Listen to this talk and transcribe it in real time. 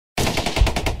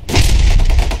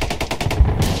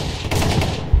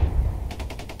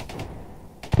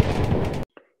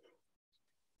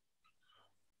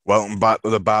Welcome back to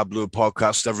the Bad Blue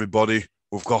Podcast, everybody.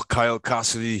 We've got Kyle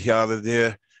Cassidy here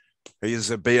today. He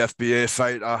is a BFBA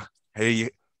fighter. He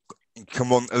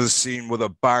came onto the scene with a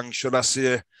bang, should I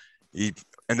say.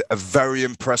 And a very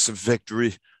impressive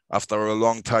victory after a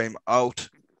long time out.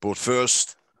 But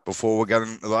first, before we get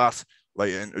into that, I'd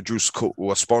like to introduce a couple of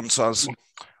our sponsors.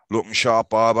 Lookin Sharp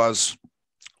Barbers,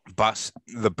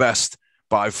 the best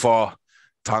by far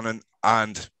tanning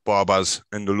and barbers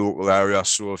in the local area.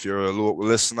 So if you're a local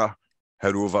listener,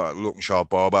 head over to Lookin Sharp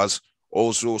Barbers.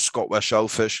 Also, ScotWest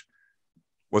Shellfish.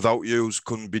 Without you,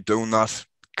 couldn't be doing that.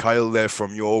 Kyle, they're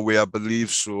from your way, I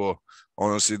believe. So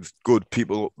honestly, good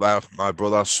people up there, my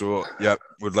brother. So yeah,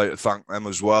 would like to thank them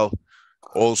as well.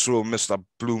 Also, Mr.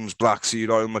 Bloom's Black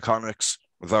Seed Oil Mechanics.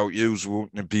 Without you, we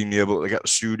wouldn't have been able to get a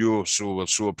studio. So we're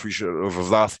so appreciative of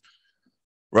that.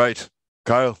 Right,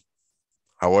 Kyle,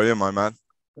 how are you, my man?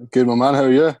 Good, my man. How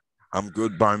are you? I'm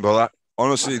good, brother.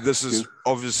 Honestly, this is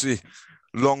obviously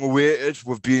long awaited.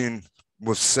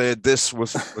 We've said this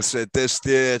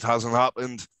day, it hasn't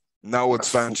happened. Now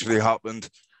it's eventually happened.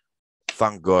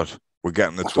 Thank God we're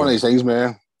getting it. It's one of these things,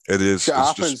 man. It is. Shit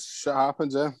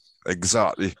happens, yeah.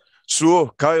 Exactly. So,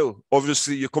 Kyle,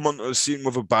 obviously you come onto the scene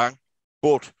with a bang,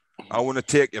 but I want to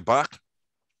take you back.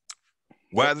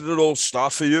 Where did it all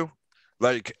start for you?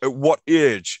 Like, at what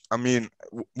age? I mean,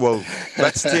 well,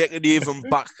 let's take it even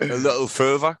back a little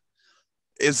further.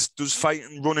 Does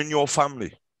fighting run in your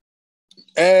family?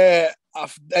 It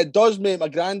does, mate. My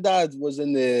granddad was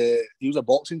he was a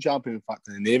boxing champion, in fact,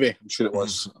 in the Navy. I'm sure it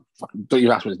was. Don't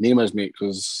even ask what his name is, mate,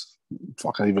 because I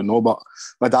don't even know. But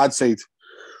my dad's side.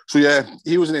 So, yeah,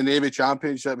 he was in the Navy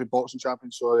championship, the boxing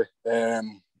champion, sorry.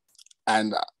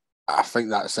 And I think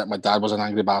that's it. My dad was an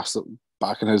angry bastard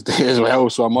back in his day as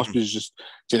well, so I must be just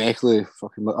genetically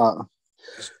fucking like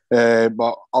that.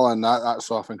 But other than that, that's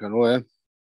all I think I know, yeah.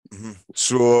 Mm-hmm.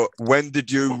 So when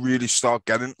did you really start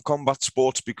getting into combat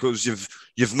sports? Because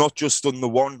you've not just done the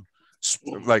one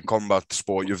like combat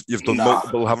sport, you've done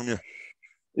multiple, haven't you?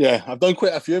 Yeah, I've done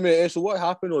quite a few, mate. So what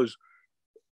happened was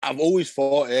I've always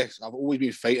fought, I've always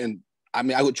been fighting. I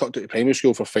mean, I got chucked out of primary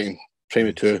school for fighting,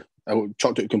 primary 2. I got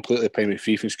chucked out completely primary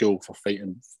 3 from school for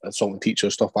fighting, assaulting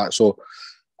teachers, stuff like that. So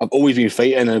I've always been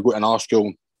fighting, and I go to an art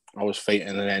school, I was fighting,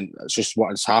 and then it's just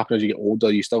what's happened as you get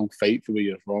older, you still fight for where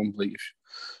you're from. Like,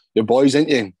 you're boys, ain't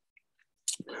you?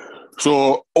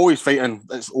 So always fighting.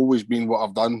 It's always been what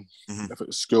I've done. Mm-hmm. If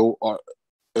it's school or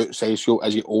outside school,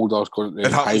 as you get older,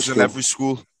 it happens in every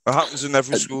school. It happens in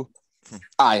every school.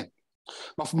 Aye,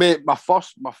 my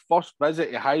first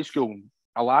visit to high school,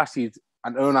 I lasted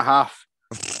an hour and a half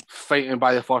fighting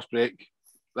by the first break.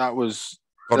 That was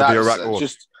gotta be a record.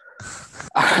 Just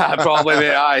probably,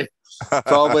 mate. Aye.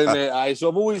 Probably, mate. Aye. So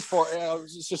I've always thought,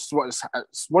 it's just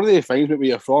it's one of the things, mate, where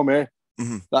you're from, eh?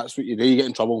 Mm-hmm. That's what you do. You get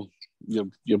in trouble.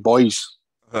 You're boys.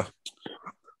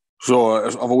 So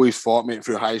I've always fought, mate,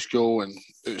 through high school and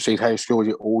outside high school. As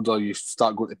you get older, you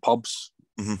start going to pubs.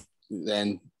 Mm-hmm.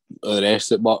 Then the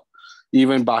rest of it. But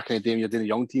even back in the day, when you're doing the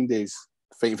young team days,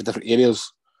 fighting for different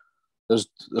areas. There's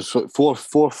 4,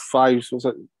 5,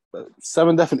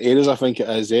 7 different areas, I think it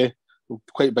is.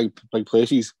 Quite big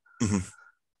places. Mm-hmm.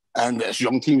 And it's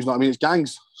young teams. You know what I mean? It's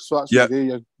gangs. So that's what you do.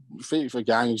 You're fighting for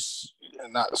gangs,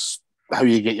 and that's how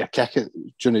you get your kick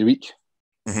during the week.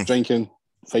 Mm-hmm. Drinking,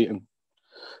 fighting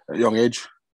at a young age.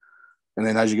 And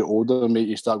then as you get older, mate,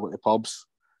 you start going to pubs.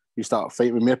 You start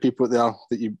fighting with more people there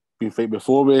that you've been fighting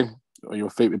before with, or you'll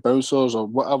fight with bouncers, or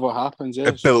whatever happens. Yeah.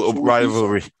 It built up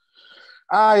rivalry.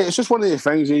 Aye, it's just one of the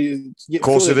things. You get of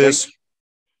course it is.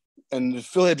 And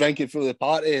fully drinking, fully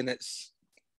party, and it's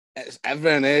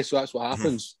everything, eh? So that's what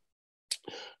happens.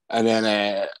 Mm-hmm. And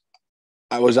then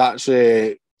I was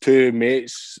actually 2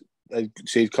 mates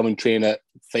said come and train at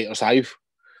Fighters Hive.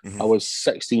 Mm-hmm. I was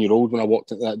 16-year-old when I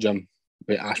walked into that gym,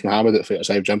 with Ash Mohammed at Fighters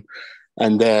Hive gym,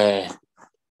 and I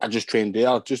just trained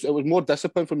there. It was more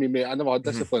discipline for me, mate. I never had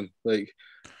discipline. Like,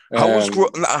 can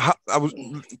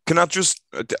I just?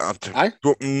 I'm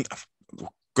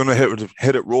gonna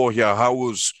hit it raw here. How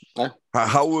was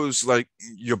like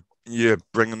you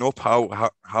bringing up?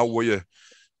 How were you?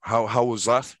 How was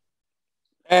that?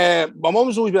 My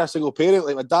mum's always been a single parent.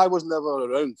 Like, my dad was never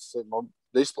around. So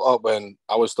they split up when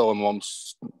I was still in my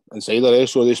mum's inside her.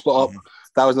 So they split up. Mm-hmm.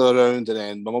 Dad was never around, and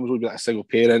then my mum's always been a single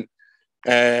parent.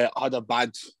 I had a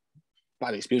bad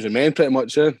experience with men, pretty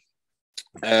much.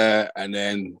 And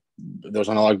then there was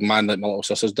another man, like my little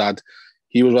sister's dad.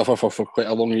 He was with her for quite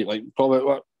a long, like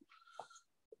probably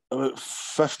about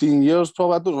 15 years,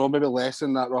 probably. I don't know, maybe less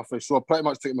than that, roughly. So I pretty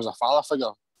much took him as a father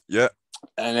figure. Yeah.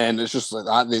 And then it's just like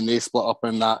that. Then they split up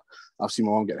in that. I've seen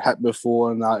my mum get hit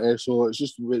before and that. So it's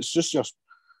just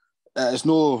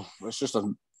a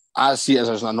I see it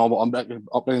as a normal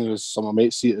upbringing, as some of my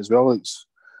mates see it as well. It's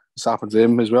happened to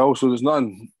them as well. So there's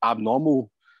nothing abnormal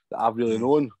that I've really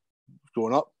known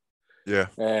growing up. Yeah.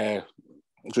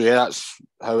 So yeah, that's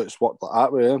how it's worked like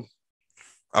that way. Yeah.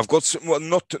 I've got some, well,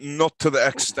 not to the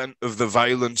extent of the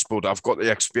violence, but I've got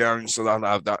the experience of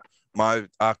that.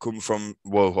 I come from,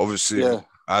 well, obviously,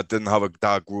 I didn't have a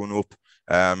dad growing up,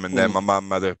 and then my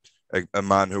mum had a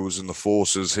man who was in the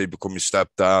forces. He became my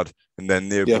stepdad, and then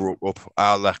they broke up.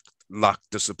 I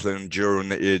lacked discipline during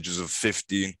the ages of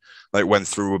 15, like went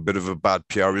through a bit of a bad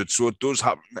period. So it does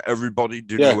happen to everybody.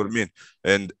 Do you know what I mean?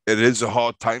 And it is a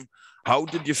hard time. How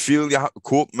did you feel you had to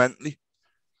cope mentally?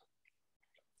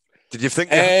 Did you think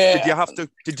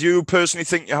did you personally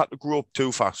think you had to grow up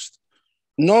too fast?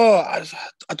 No, I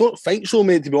don't think so,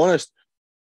 mate, to be honest.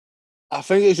 I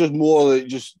think it's just more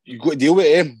like you've got to deal with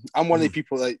it. I'm one of the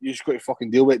people that you just got to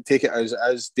fucking deal with it, take it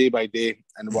as day by day,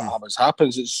 and what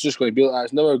happens. It's just going to be like that.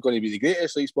 It's never going to be the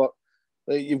greatest, like, but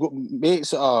like, you've got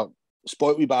mates that are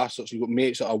spoiled wee bastards, you've got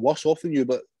mates that are worse off than you,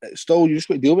 but it's still, you just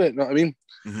got to deal with it, you know what I mean?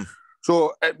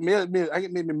 So I think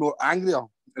it made me more angrier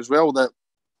as well that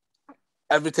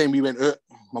every time we went out,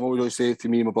 my mum would always say to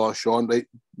me and my brother Sean, like,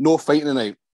 no fighting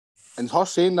tonight. And her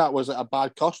saying that was like a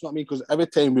bad curse, you know what I mean? Because every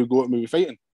time we go out and we were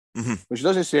fighting, when she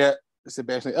doesn't say it, it's the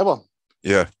best night ever.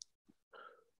 Yeah.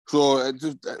 So it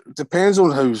depends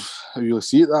on how you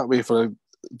see it that way for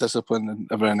discipline and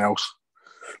everything else.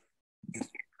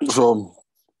 So,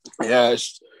 yeah,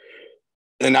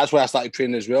 and that's why I started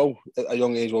training as well at a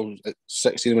young age. Well, at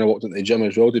 16 when I walked into the gym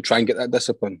as well to try and get that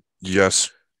discipline.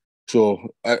 Yes.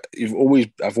 So I've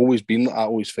always been like that,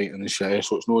 always fighting and shit.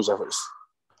 So it's not as if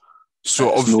it's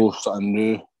no something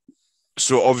new.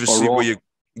 So obviously,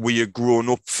 were you growing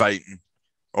up fighting?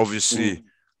 Obviously,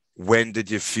 when did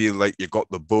you feel like you got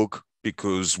the bug?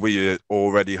 Because were you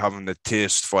already having a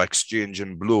taste for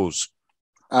exchanging blows?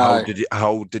 How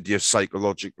did you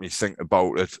psychologically think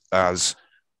about it as,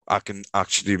 I can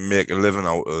actually make a living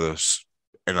out of this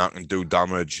and I can do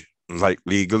damage like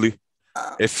legally?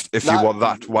 If you were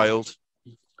that wild.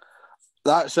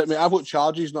 That's it, mate. I've got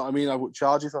charges, you know what I mean? I've got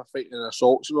charges for fighting and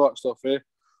assaults and all that stuff, eh?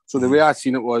 So the way I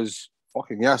seen it was,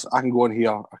 fucking yes, I can go in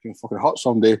here, I can fucking hurt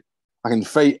somebody, I can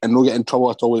fight and not get in trouble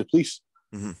at all with the police.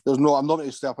 I'm not going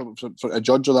to step up for a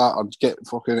judge of that or get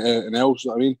fucking anything else,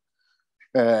 you know what I mean?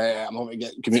 I'm not going to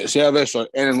get community service or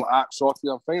anything like that sorted.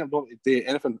 I'm fine, I'm not going to do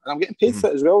anything. And I'm getting paid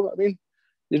for it as well, you know what I mean?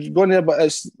 You're going there, but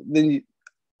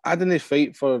I didn't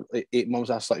fight for like 8 months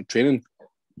after I started training,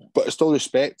 but it's still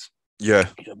respect. Yeah.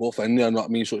 You're both in there, you know what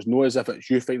I mean? So it's not as if it's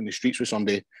you fighting in the streets with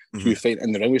somebody, you fight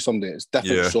in the ring with somebody. It's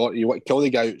different sort. You want to kill the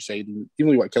guy outside, even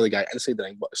though you want to kill the guy inside the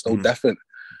ring, but it's still different.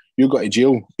 You got to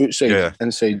jail outside,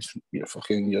 inside, you're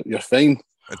fine.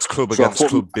 It's club against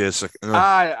club, basic. You know?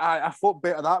 I thought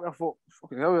better that. I thought,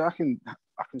 fucking hell, I can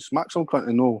smack some cunt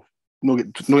and no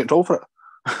get told for it.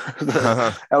 It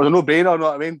was a no-brainer, you know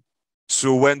what I mean?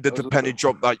 So when did the penny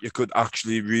drop that you could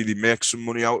actually really make some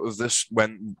money out of this?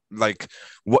 When, like,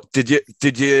 what did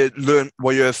you learn?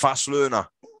 Were you a fast learner?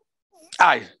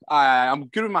 I'm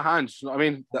good with my hands. You know what I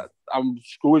mean? I'm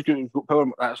always good.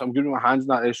 I'm good with my hands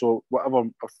and that. So whatever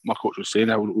my coach was saying,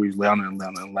 I would always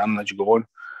learn as you go on.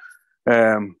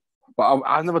 But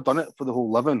I've never done it for the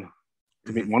whole living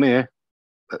to make money.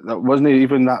 That wasn't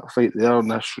even that fight there on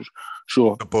this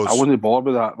show. I wasn't bored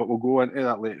with that, but we'll go into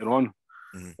that later on.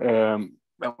 It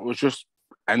was just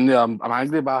in there. I'm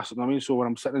angry bastard, you know what I mean? So when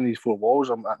I'm sitting in these four walls,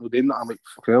 I'm doing that. I'm like,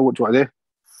 fucking hell, what do I do?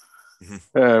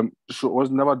 So it was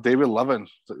never day with living.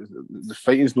 The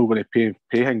fighting's not going to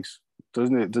pay things,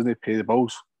 doesn't it? It doesn't pay the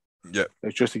bills. Yeah,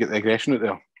 it's just to get the aggression out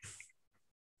there.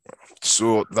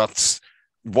 So that's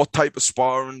what type of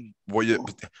sparring were you?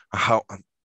 How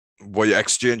were you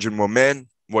exchanging with men?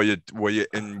 Were you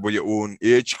in your own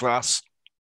age class?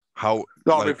 How?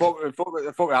 No, like, we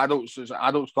fought adults. It's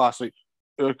adults class. Like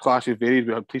our classes varied.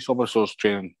 We had police officers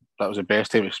training. That was the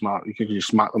best time to smack. You could just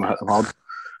smack them and hit them hard.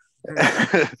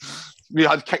 We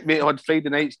had Friday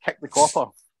nights, kick the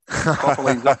copper. Copper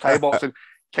lines up, ThaiBoxing,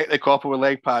 kick the copper with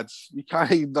leg pads. You can't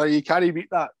beat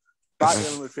that. Back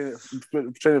then, with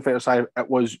training fighter side, it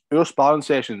was our sparring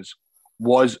sessions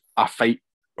was a fight.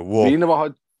 We never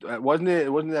had. It wasn't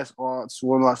this. Oh, it's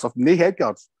one of that stuff. No head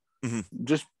guards.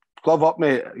 Just glove up,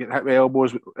 mate. Get hit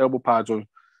with elbow pads on.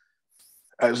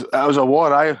 It was a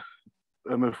war,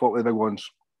 and we fought with the big ones.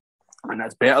 And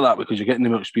that's better that because you're getting the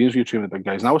more experience when you're training with the big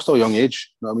guys. And I was still a young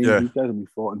age. You know what I mean? These guys have been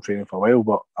fought and training for a while,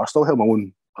 but I still held my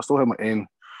own. I still held my own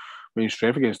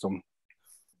strength against them.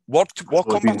 What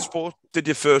combat sport did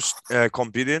you first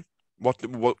compete in? What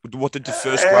did you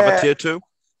first gravitate to?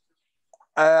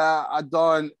 I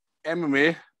done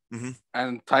MMA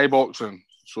and Thai boxing.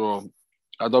 So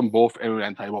I've done both MMA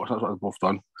and ThaiBoxing. That's what I've both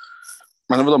done.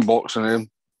 I never done boxing.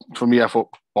 For me, I thought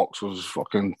box was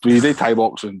fucking. When you do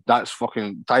ThaiBoxing, that's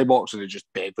fucking. ThaiBoxing is just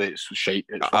deadly. It's shite.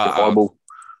 It's fucking horrible.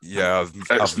 Yeah,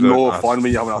 it's no fun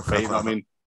when you're having a fight. You know what I mean,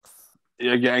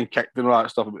 you're getting kicked and all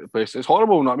that stuff about the place. It's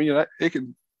horrible. You know what I mean, you're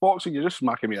taking boxing, you're just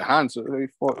smacking me in the hand. So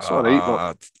it's all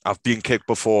right. I've been kicked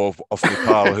before off my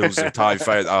pal who's a Thai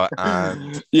fighter,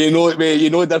 and you know it, mate. You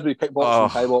know the difference between kickboxing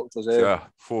and Thai boxers. Yeah,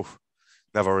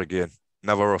 never again.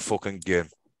 Never a fucking again.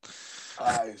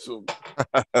 Aye, so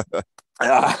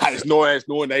it's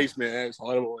no nice, mate. It's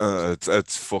horrible.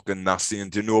 It's fucking nasty.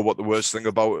 And do you know what the worst thing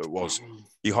about it was?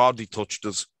 He hardly touched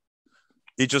us.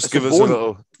 He just gave us a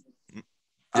little.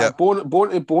 Yeah, bone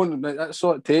to bone. That's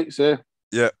what it takes. Yeah,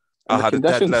 I had a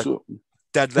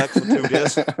dead leg for 2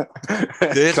 days.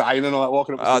 Crying and all that,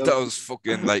 walking up. That was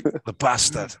fucking like the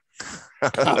bastard.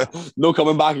 No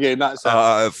coming back again. That's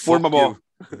it. For my mom.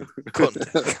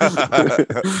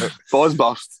 Pause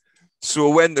burst.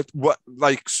 So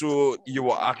so you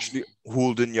were actually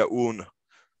holding your own,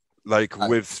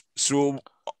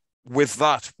 with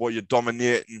that, were you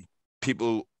dominating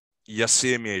people your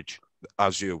same age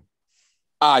as you?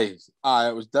 Aye,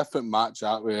 it was different match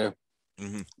that way.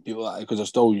 People because they're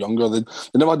still younger. They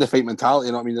never had the fight mentality.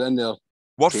 You know what I mean? They're in there.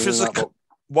 What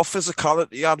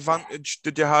physicality advantage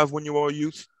did you have when you were a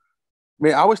youth?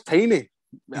 Mate, I was tiny.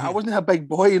 I wasn't a big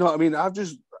boy. You know what I mean? I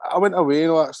went away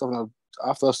and all that stuff. And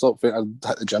after I stopped fighting, I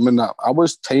hit the gym and that. I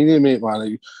was tiny, mate.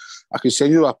 Man, I could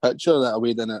send you a picture that I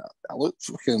weighed in it. I looked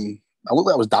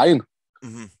like I was dying.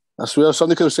 I swear,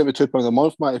 somebody could have sent me £2 a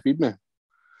month, mate, to feed me.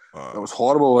 It was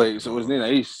horrible. It wasn't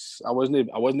nice. I wasn't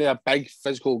a big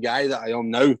physical guy that I am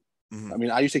now. I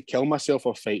mean, I used to kill myself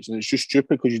for fights, and it's just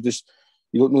stupid because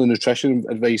you don't know the nutrition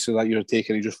advice that you're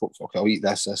taking. You just fuck, I'll eat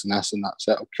this, and this, and that's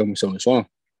it. I'll kill myself in the sauna.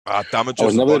 I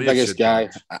was never the biggest guy.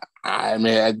 I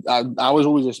was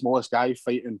always the smallest guy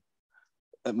fighting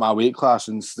at my weight class,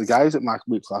 and the guys at my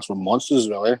weight class were monsters,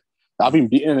 really. I've been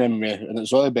beaten in MMA, and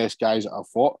it's all the best guys that I've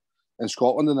fought in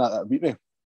Scotland and that beat me.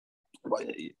 But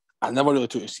I never really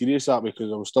took it serious that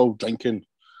because I was still drinking,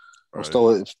 I was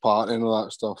still at partying and all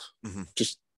that stuff,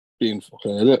 just being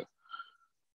fucking idiot.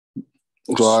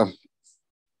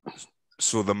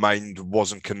 So the mind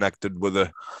wasn't connected with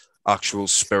the actual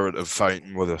spirit of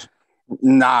fighting with it?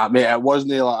 Nah, mate, it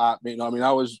wasn't like that, mate. You know what I mean?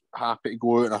 I was happy to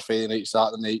go out on a Friday night,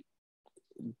 Saturday night,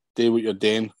 do what you're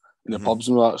doing in the pubs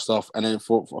and all that stuff, and then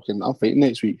thought, fucking, I'm fighting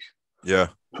next week. Yeah.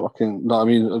 Fucking, no, I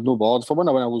mean, there's no board. For when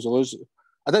I lose.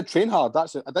 I did train hard,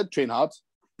 that's it. I did train hard,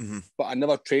 but I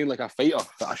never trained like a fighter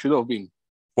that I should have been.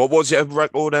 What was your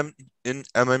record in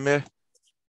MMA?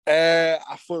 I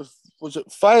thought, was it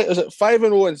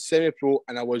 5-0 in semi-pro,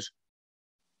 and I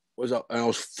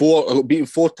got beaten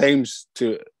 4 times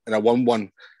and I won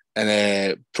 1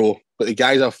 in pro. But the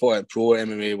guys I fought at pro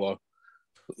MMA were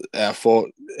I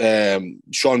fought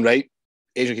Sean Wright,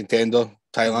 Asian contender,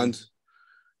 Thailand.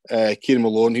 Kieran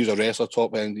Malone, he's a wrestler,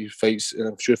 top end. He fights, and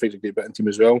I'm sure fights a great bit in team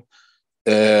as well.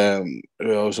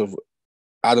 Also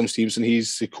Adam Stevenson,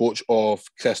 he's the coach of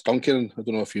Chris Duncan. I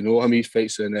don't know if you know him. He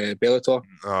fights in Bellator.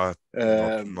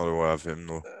 Not aware of him,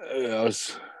 no.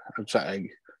 I'm trying to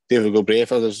think. David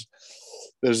Gobrafer,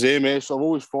 there's them, so I've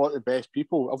always fought the best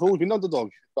people. I've always been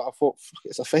underdog, but I thought, fuck,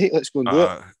 it's a fight, let's go and do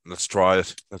it. Let's try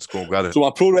it. Let's go and get it. So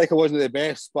my pro record wasn't the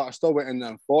best, but I still went in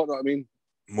there and fought, you know what I mean?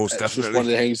 Most it's definitely. One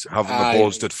of the things, having the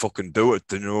balls to fucking do it,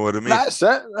 do you know what I mean? That's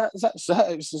it. That's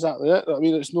it. It's exactly it. I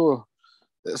mean, it's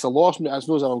a loss, mate. It's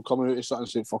not as if I'm coming out of something and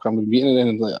saying, fuck, I'm beating it,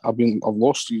 and like, I've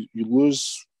lost. You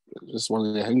lose. It's one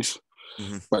of the things.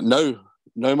 But now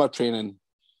my training,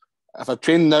 if I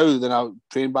train now than I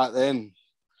trained back then,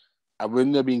 I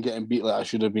wouldn't have been getting beat like I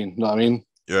should have been. You know what I mean?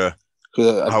 Yeah.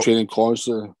 Because I'm training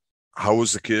constantly. How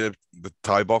was the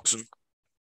Thai boxing?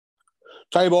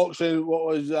 Thai boxing, what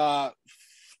was that?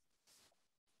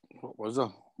 What was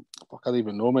that? I can't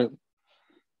even know, mate.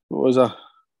 What was that?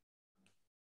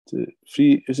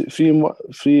 Is it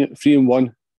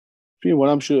 3-1?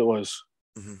 3-1, I'm sure it was.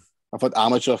 I've had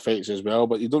amateur fights as well,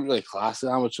 but you don't really class the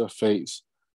amateur fights.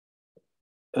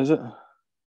 Is it?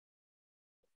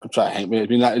 I'm trying to think,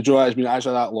 mate. It's been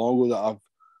actually that long ago that I've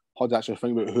had to actually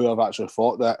think about who I've actually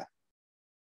fought that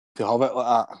to have it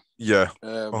like that. Yeah.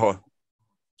 But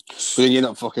then you end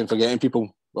up fucking forgetting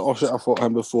people. But also I fought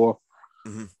him before.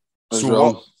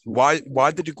 So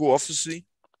why did you go off the sea?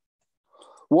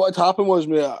 What had happened was,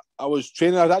 mate, I was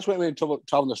training. I was actually traveling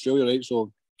to Australia, right?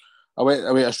 So I went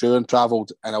to Australia and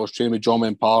travelled, and I was training with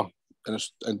John Parr in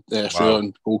Australia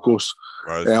and Gold Coast.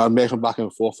 Right. And I was messing back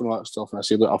and forth and all that stuff. And I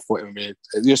said, look, I fought him, mate.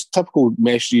 Just typical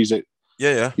messages that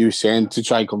you send to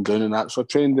try and come down and that. So I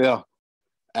trained there,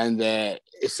 and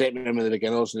he set me in with the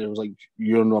beginners, and he was like,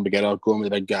 "You're not a beginner, go in with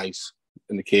the big guys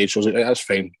in the cage." So I was like, right, "That's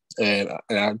fine." And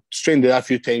I trained there a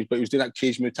few times, but he was doing that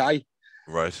cage Muay Thai.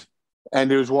 Right. And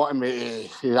he was wanting me.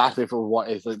 He asked me if I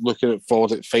wanted, like, looking at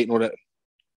forward, like, fighting on it,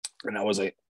 and I was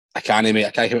like, "I can't, mate.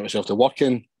 I can't commit myself to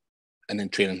working and then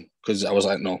training," because I was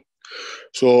like, no.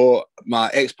 So my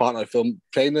ex-partner fell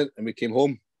pregnant, and we came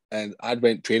home, and I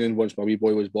went training once my wee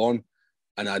boy was born,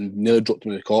 and I nearly dropped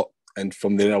him in the cot. And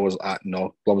from there, I was like,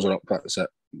 no, gloves are up. That's it.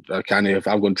 I can't. If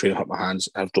I'm going to train, I hurt my hands.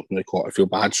 I've dropped him in the cot. I feel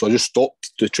bad, so I just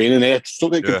stopped the training there.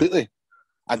 Stopped it completely.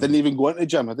 I didn't even go into the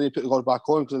gym. I didn't put the gloves back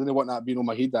on because I didn't want that being on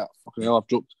my head. That fucking hell, I've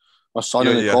dropped my son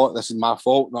in the cot. This is my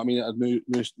fault. You know what I mean? At a new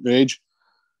age.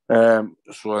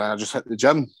 So I just hit the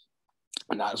gym,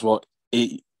 and that's what.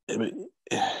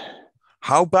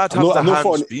 How bad have the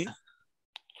hands been?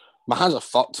 My hands are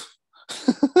fucked.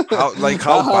 How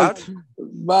bad?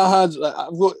 My hands.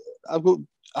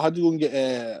 I had to go and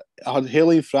get. I had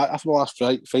hairline fracture after my last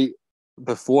fight.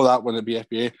 Before that, when the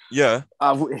BFBA,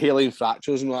 I've got hairline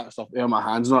fractures and all that stuff in my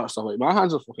hands and all that stuff. Like, my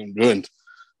hands are fucking ruined.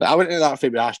 Like, I went into that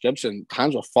fight with Ash Gibson,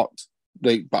 hands were fucked.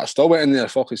 Like, but I still went in there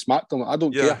and fucking smacked him. I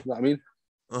don't care. You know what I mean?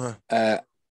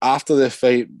 After the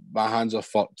fight, my hands are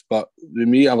fucked. But with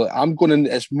me, I'm going in.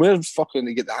 It's more fucking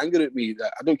to get the anger at me.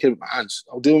 That I don't care about my hands.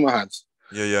 I'll deal with my hands.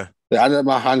 Like,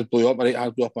 my hands blew up. My right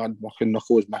hand blew up. My fucking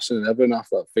knuckle was missing and everything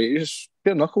after that fight. It's just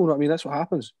bare knuckle. You know what I mean? That's what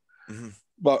happens.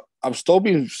 But I've still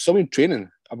been training.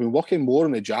 I've been working more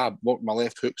on the jab, working my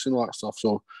left hooks and all that stuff.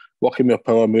 So working my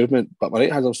power movement. But my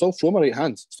right hand, I'm still throwing my right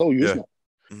hand, still using it.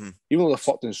 Even though they're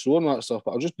fucked and sore and all that stuff,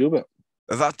 but I'll just deal with it.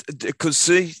 That because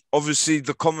see, obviously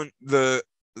the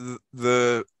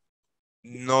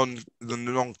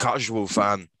non-casual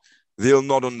fan, they'll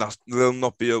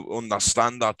not be able to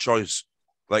understand that choice.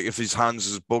 Like, if his hands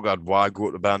is buggered, why go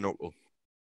to bare knuckle?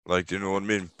 Like, you know what I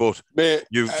mean? But mate,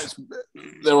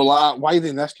 they were like, "Why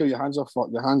didn't this kill? Your hands are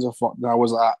fucked. Your hands are fucked." And I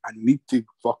was like, I need to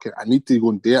go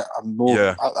and do it.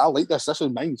 I like this. This is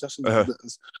mine.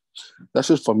 This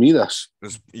is for me. You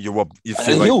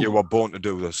feel like you were born to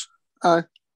do this.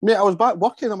 Mate, I was back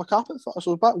working. I'm a carpet fitter,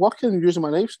 so I was back working and using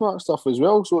my knives and that stuff as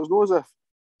well. So it's not as if,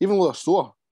 even though they're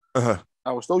sore, I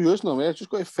was still using them. I just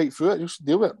got to fight through it. Just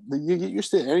deal with it. You get used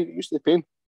to it. You get used to the pain.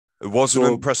 It was an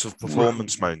impressive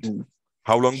performance, mind.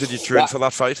 How long did you train for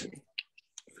that fight?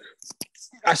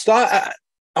 I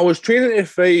was training to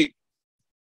fight.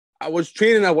 I wasn't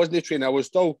training. I was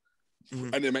still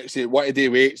in the mix of what to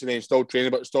do weights and then still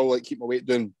training, but still like keep my weight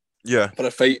down for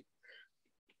a fight.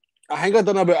 I think I'd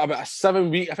done about a 7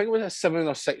 week. I think it was a 7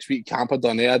 or 6 week camp I'd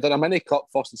done there. I done a mini cut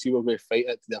first to see where we fight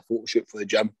it to do a photo shoot for the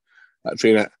gym. I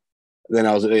train it. Then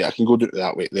I was like, I can go do it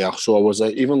that weight there. So I was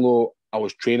like, even though I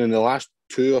was training the last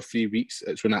 2 or 3 weeks,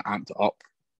 it's when I amped it up.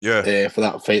 For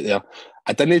that fight there.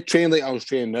 I didn't train like I was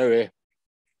training now.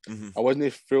 I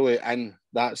wasn't fully in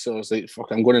that, so I was like,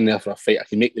 fuck, I'm going in there for a fight. I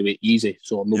can make the weight easy,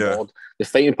 so I'm not bored. The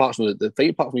fighting part for me is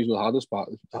the hardest part.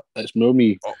 It's more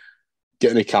me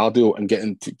getting the cardio and get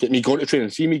me going to training.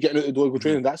 See me getting out the door, go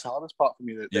training. That's the hardest part for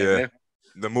me.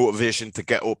 The motivation to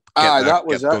get up. That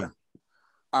was it. Done.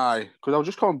 Because I was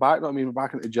just coming back. You know what I mean,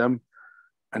 back into the gym,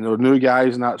 and there were new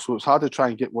guys and that, so it's hard to try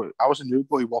and get. I was a new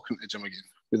boy walking into the gym again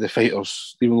with the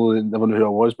fighters, even though they never knew who I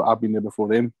was, but I've been there before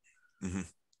them.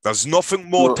 There's nothing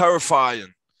more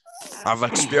terrifying. I've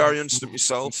experienced it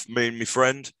myself. Me and my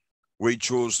friend, we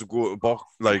chose to go to box.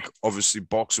 Like, obviously,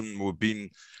 boxing.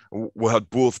 We had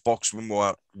both boxed when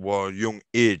we were young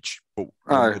age, but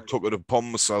we took it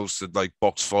upon ourselves to like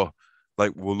box for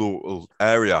like our local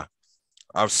area.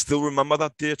 I still remember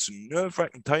that day. It's a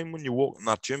nerve-wracking time when you walk in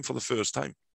that gym for the first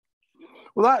time.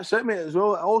 Well, that's it, mate, as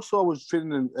well. Also, I was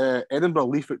training in Edinburgh,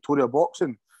 Leaf Victoria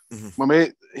Boxing. My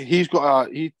mate, he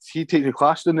takes a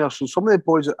class in there. So some of the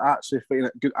boys are actually fighting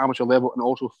at good amateur level and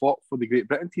also fought for the Great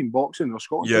Britain team boxing or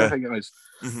Scotland, I think it is.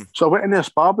 So I went in there,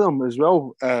 sparred with them as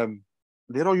well.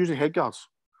 They're all using headguards.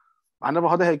 I never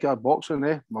had a headguard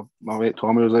boxing. My mate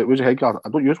Tommy was like, "Where's your headguard?" I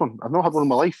don't use one. I've not had one in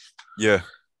my life. It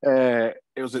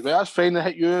was like, "Well, that's fine. They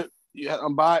hit you. You hit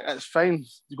them back. It's fine.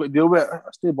 You've got to deal with it."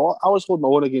 I was holding my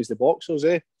own against the boxers,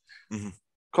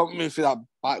 coming through that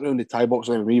background, the Thai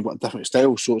boxing with me, but a different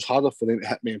style. So it's harder for them to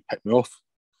hit me and pick me off.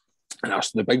 And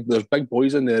that's there's big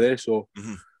boys in there, So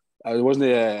I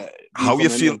wasn't. How you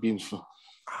feel?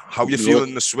 How you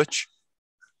feeling the switch?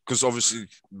 Because obviously,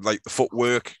 like the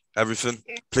footwork, everything,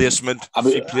 placement,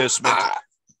 placement.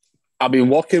 I've been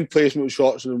working placement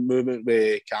shots and movement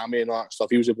with Cammy and all that stuff.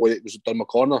 He was the boy that was done my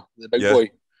corner, the big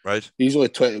boy. Right. He's only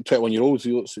 21 year old. So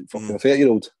he looks like fucking a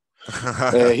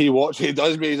 30-year-old. He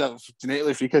does me. He's a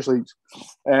genetically freakish, like,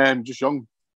 just young.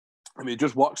 I mean,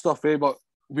 just work stuff, but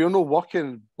we're not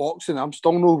working boxing. I'm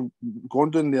still not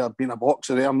going down there being a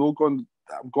boxer. I'm going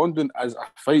down as a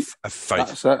fight. A fight.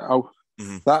 That's it.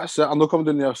 That's it. I'm not coming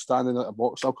down there standing at a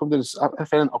box. I'll come down. If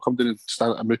anything, I'll come down and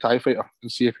stand at a Muay Thai fighter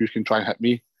and see if you can try and hit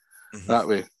me that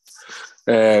way.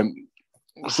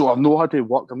 So I've not had to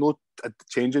work. I'm not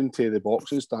changing to the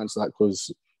boxing stance that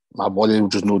because my body will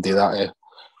just not do that.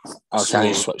 I'll kind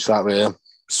of switch that way.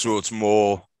 So it's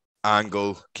more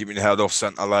angle, keeping your head off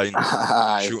centre line,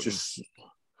 shooting,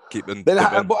 keeping.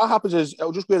 Then what happens is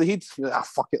it'll just go to the head. Like,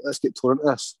 fuck it, let's get torn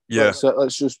into this. Yeah.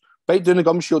 Let's just bite down the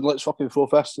gum shield and let's fucking throw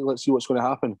fists and let's see what's going to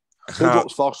happen. Who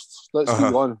drops first? Let's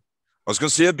keep on. I was going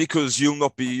to say because you'll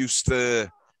not be used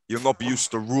to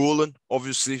rolling,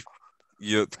 obviously.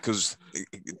 Because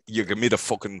you made a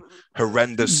fucking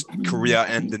horrendous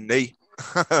career-ending knee.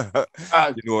 You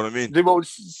know what I mean? I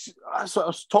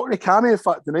was talking to Cammy, in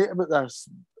fact, tonight about this.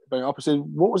 I said,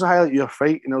 what was the highlight of your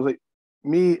fight? And I was like,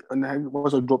 me, and I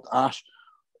dropped Ash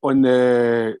on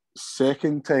the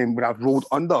second time when I rolled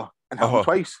under and hit him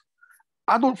twice.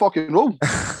 I don't fucking roll. Mate,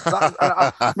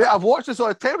 I've watched this on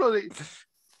the time. I was like,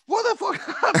 what the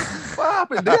fuck? What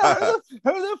happened there? How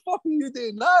the fuck are you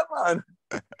doing that, man?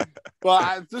 But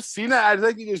I've just seen it. I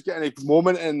think you just get a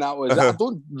moment, and that was I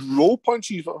don't roll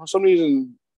punches for some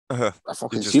reason. I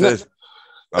fucking seen it.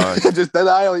 I just did.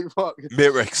 I like fuck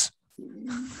Matrix.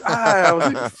 I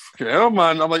was like, hell,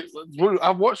 man. I'm like,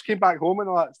 I've watched, came back home and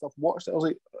all that stuff. Watched it. I was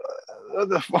like, what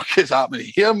the fuck is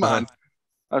happening here, man?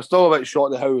 I'm still a bit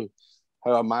shocked at how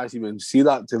I managed to even see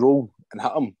that to roll and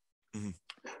hit him.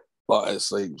 But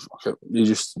it's like you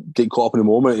just get caught up in the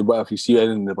moment. But if you see it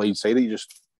in the blind side,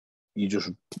 you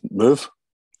just move.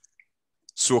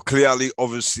 So clearly,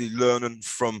 obviously, learning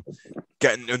from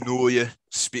getting to know you,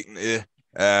 speaking to you,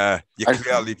 you're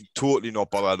clearly totally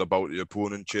not bothered about the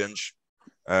opponent change.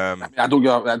 I do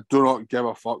not give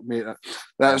a fuck, mate.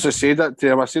 That's I said that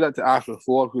to him. I said that to Ash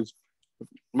before because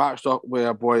matched up with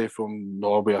a boy from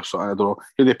Norway or something. I don't know.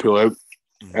 He did pull out.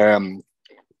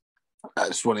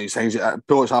 That's one of these things.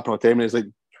 Pull-outs happen all the time. And he's like,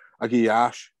 I give you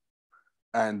Ash.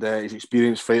 And he's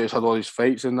experienced fighters, had all these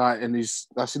fights and that. And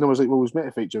I seen him, I was like, well, he's meant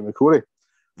to fight Jimmy Corey.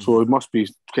 So it must be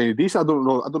kind of decent. I don't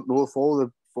know. Follow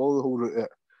the whole route.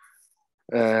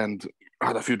 And I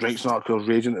had a few drinks and that because I was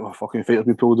raging that my fucking fighter's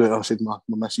been pulled out. I said, my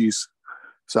missus,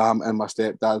 Sam, and my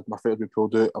stepdad, my fighter's been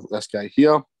pulled out. I've got this guy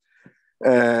here.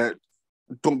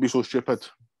 Don't be so stupid.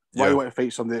 Why do you want to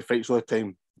fight somebody that fights all the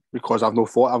time? Because I've no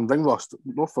fought. I'm ring rust.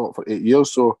 No fought for 8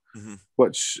 years. So,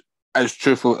 which is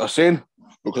true for what they're saying.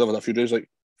 Because I've had a few days like,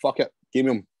 fuck it, give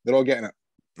me them. They're all getting it.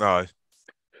 Aye.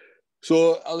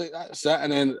 So I like that's it.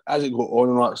 And then as it go on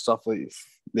and all that stuff, like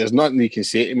there's nothing you can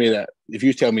say to me that if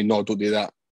you tell me no, don't do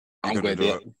that, I'm going to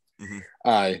do it.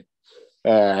 Aye.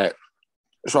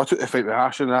 So I took the fight with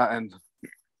Ash and that, and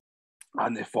I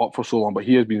hadn't fought for so long, but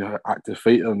he has been an active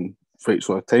fighter and fights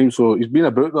all the time. So he's been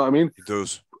about, you know what I mean? He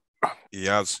does. He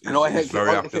has. He's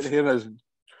very active.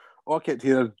 All I kept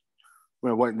hearing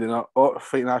when I went to that,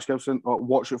 fighting Ash Gibson,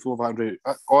 watch it for over 100.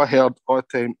 All I heard all the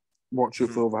time, watch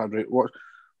it for over 100.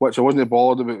 Which I wasn't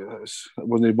bothered about. It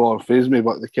wasn't bothered, phased me,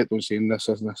 but they kept on saying this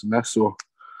and this and this. So,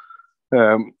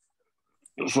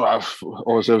 I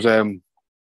was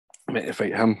meant to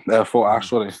fight him. I fought Ash,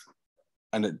 sorry,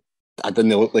 and I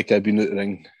didn't look like I'd been out the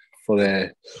ring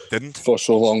for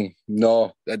so long.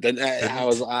 No, I didn't. I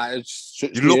was like,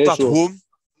 you looked at home.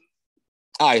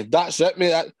 Aye, that's it,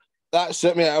 mate. That's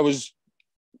it, mate. I was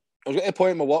getting to a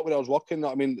point in my work where I was working. You know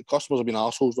what I mean, the customers have been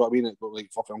assholes. You know what I mean, like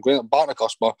fucking, I'm going to back a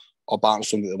customer or back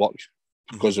somebody that works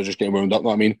because they're just getting wound up. You know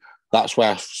what I mean, that's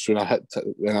why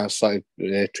when I started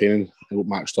training, I got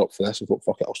maxed up for this. I thought,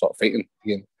 fuck it, I'll start fighting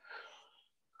again.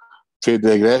 Trade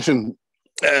the aggression.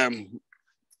 And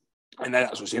then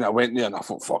that's what I'm saying. I went there and I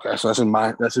thought, fuck this.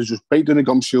 This is just bite down the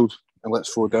gum shield and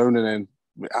let's throw down. And then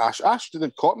Ash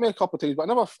did caught me a couple of times, but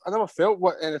I never felt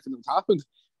anything that happened. You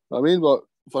know what I mean, but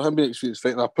for him being experienced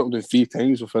fighting, I put him down 3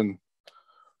 times within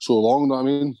so long. You know what I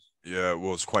mean? Yeah, it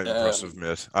was quite impressive,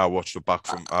 mate. I watched back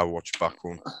home.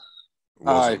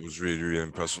 It was really, really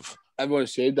impressive. Everyone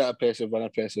said that impressive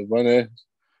win,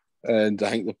 and I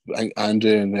think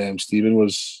Andrew and Stephen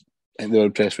they were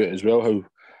impressed with it as well.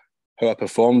 How I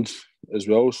performed as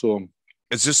well. So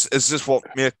is this what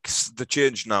makes the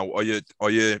change now? Are you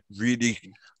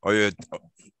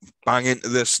bang into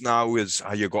this now?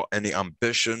 Have you got any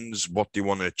ambitions? What do you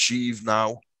want to achieve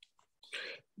now?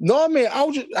 No, mate.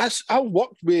 I'll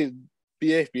work with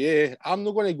BFBA. I'm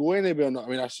not going to go anywhere. I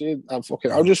mean, I said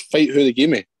I'll just fight who they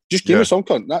give me. Just give me some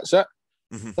cunt. That's it.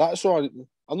 That's all.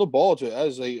 I'm not bored who it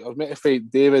is. Like, I was meant to fight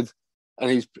David,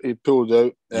 and he pulled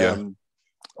out.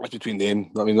 That's between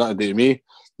them. I mean, nothing to do with me.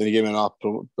 Then he gave me an app.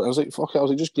 But I was like, fuck it. I was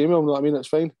like, just give me him, you know what I mean? It's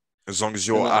fine. As long as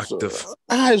you're active.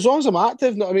 As long as I'm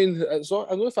active, you know what I mean? I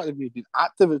know the fact that we've been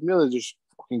active is merely just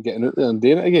fucking getting out there and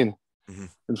doing it again.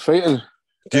 And fighting.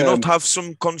 Do you not have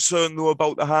some concern, though,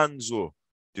 about the hands, though?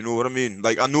 Do you know what I mean?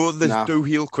 Like, I know they do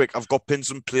heal quick. I've got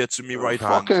pins and plates in my right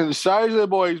hand. Fucking size of the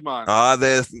boys, man.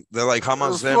 They're like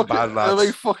hammers, them bad lads. They're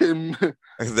like fucking...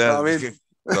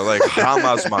 They're like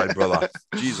hammers, my brother.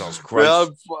 Jesus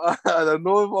Christ. They're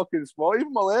no fucking small.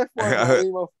 Even my left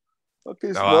one.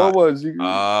 Fucking small ones.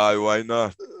 Why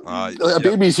not? Like a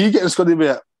baby's he getting scuddy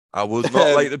with it. I would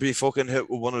not like to be fucking hit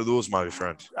with one of those, my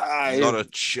friend. Not a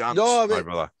chance, my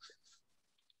brother.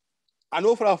 I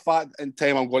know for a fact in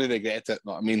time I'm going to regret it.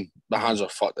 Know what I mean? My hands are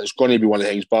fucked. It's going to be one of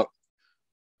the things, but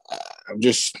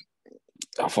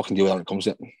I'll fucking deal with it when it comes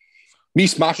to it. Me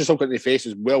smashing something in the face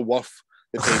is well worth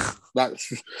the time.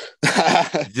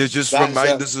 You just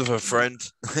remind us of a friend.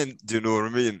 Do you know what I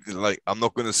mean? Like, I'm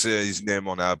not going to say his name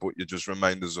on air, but you just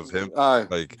remind us of him.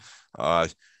 Like,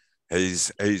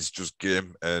 he's just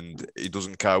game and he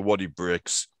doesn't care what he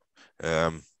breaks.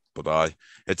 But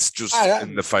it's just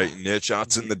in the fighting nature.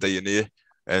 It's in the DNA.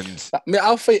 And I mean,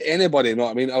 I'll fight anybody. You know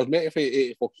what I mean? I was meant to fight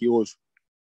 84 kilos.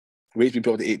 Weight to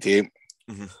be up to 88.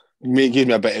 Mate gave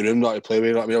me a bit of room not to play with.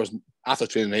 You know what I mean? I was after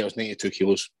training night. I was 92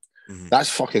 kilos.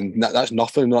 That's that's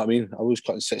nothing. You know what I mean? I was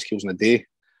cutting 6 kilos in a day.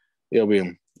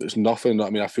 It's nothing. You know what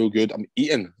I mean? I feel good. I'm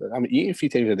eating 3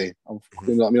 times a day. You know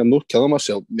what I mean? I'm not killing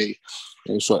myself, mate.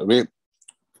 Any sort of weight.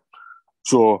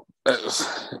 So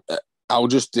I'll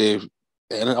just.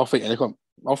 I'll fight anyone.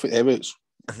 I'll fight heavyweights.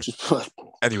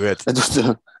 Anyway,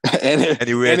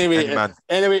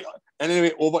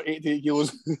 anyway, over 88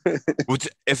 kilos.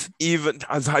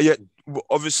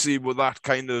 Obviously with that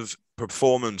kind of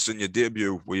performance in your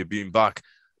debut, where you've been back,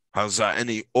 has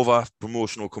any other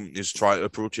promotional companies tried to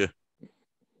approach you?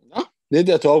 No, they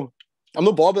did at all. I'm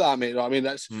not bothered with that, mate. You know what I mean?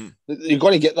 That's you're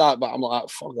going to get that, but I'm like,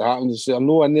 fuck that. I'm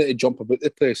no, I need to jump about the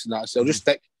place and that. So I'll just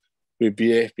stick with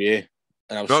BFBA.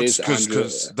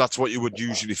 Because that's what you would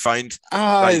usually find.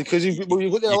 Because you got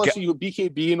the list, you got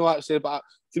BKB and all that. But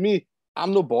to me,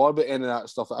 I'm not bothered about any of that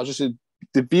stuff. I just said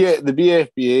the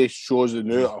BFBA shows the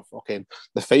new fucking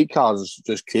the fight cards is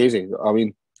just crazy. I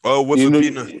mean,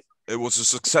 it was a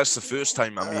success the first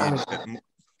time. I mean,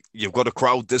 you've got a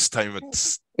crowd this time.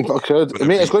 It's going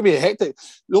to be hectic.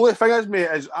 The only thing is,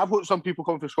 mate, is I've got some people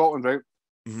coming from Scotland, right?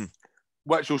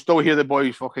 Which you'll still hear the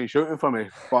boys fucking shouting for me.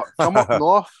 But come up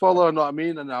north further, you know what I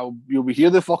mean? And you'll be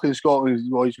hear the fucking Scotland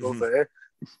boys go for it.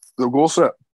 They'll go for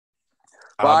it.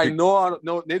 But I know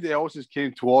nobody else has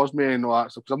came towards me and all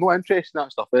that stuff because I'm not interested in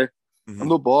that stuff, eh? I'm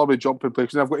not bothered with jumping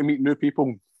places. I've got to meet new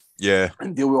people. Yeah.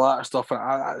 And deal with all that stuff.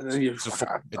 It's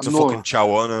a fucking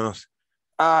chow, isn't it?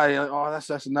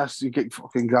 This and this. You get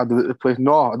fucking grabbed out of the place.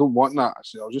 No, I don't want that. I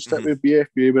said, I'll just stick with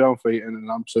BFBA where I'm fighting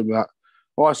and I'm saying that.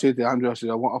 All I said to Andrew, I said,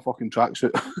 I want a fucking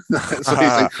tracksuit. So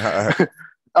he's like,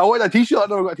 I want a t-shirt. I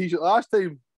never got a t-shirt last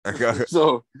time.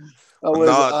 So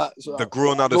they're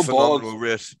growing at a phenomenal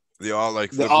rate. They are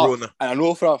like they're growing. And I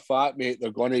know for a fact, mate, they're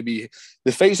going to be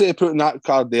the fights that they put in that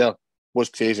card there was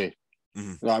crazy. You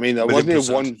know what I mean? There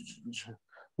wasn't one.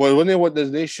 Well,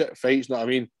 there's no shit fights. You know what I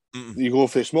mean? You go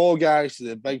for the small guys to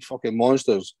the big fucking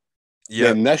monsters.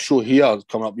 Yeah, and this show here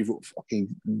coming up, you've got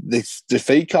fucking the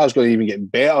fight card's going to even get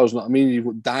better. You know what I mean? You've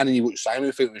got Dan and you've got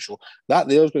Simon fighting the show. That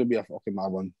there's going to be a fucking mad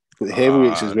one. You've got the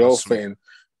heavyweights as well fighting.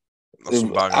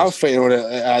 I'm fighting on it.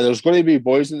 There's going to be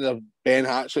boys in there. Ben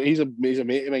Hatch, he's a mate of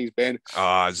mine. He's Ben.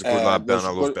 He's a good lad, Ben. I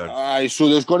love Ben. So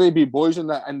there's going to be boys in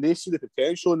that, and they see the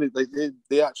potential, and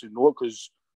they actually know it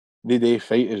because they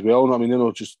fight as well. You know what I mean? They're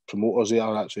not just promoters. They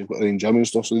are actually got their own gym and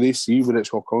stuff, so they see where it's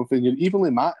all coming from. You're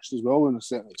evenly matched as well in a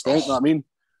certain extent. You know what I mean?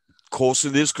 Of course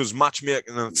it is, because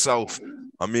matchmaking in itself.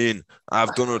 I mean,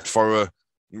 I've done it for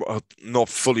not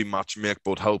fully matchmake,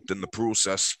 but helped in the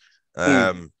process.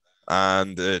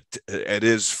 And it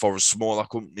is for a smaller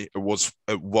company. It was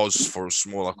for a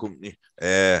smaller company.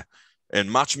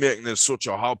 And matchmaking is such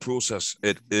a hard process.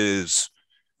 It is.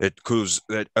 Because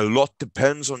a lot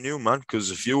depends on you, man.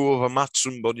 Because if you overmatch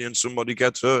somebody and somebody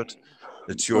gets hurt,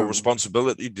 it's your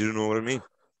responsibility. Do you know what I mean?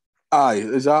 Aye,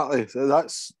 exactly. So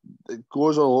it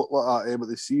goes a lot like that. But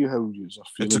they see how you are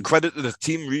feeling. It's a credit to the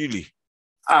team, really.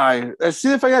 Aye. See,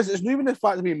 the thing is, it's not even the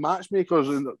fact of being matchmakers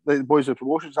and the boys of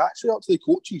promotions. It's actually up to the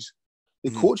coaches.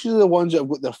 The coaches are the ones that have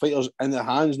got their fighters in their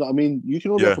hands. You know what I mean? You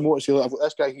can only promote and say, look, I've got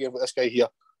this guy here, I've got this guy here.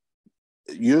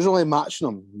 Usually matching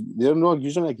them. They're not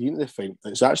usually agreeing to the fight.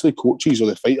 It's actually coaches or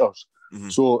the fighters.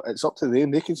 So it's up to them.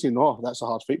 They can say, no, that's a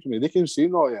hard fight for me. They can say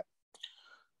no yet.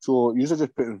 So usually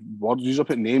just putting words, usually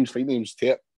putting names, fight names to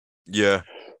it. Yeah.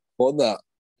 What that?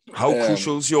 How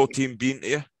crucial is your team being to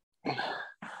you?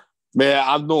 Mate,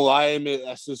 I'm no lying, mate.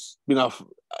 This has been I've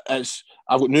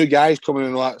got new guys coming in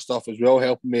and all that stuff as well,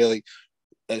 helping me. Like,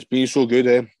 it's been so good,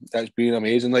 eh? It's been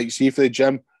amazing. Like, see, for the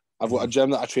gym, I've got a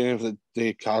gym that I train in for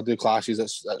the cardio classes.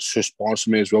 That's just sponsoring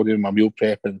me as well, doing my meal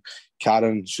prep. And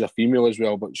Karen, she's a female as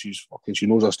well, but she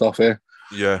knows her stuff, eh?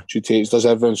 Yeah. She does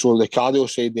everything. So the cardio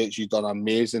side that she's done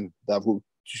amazing.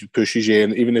 She pushes you,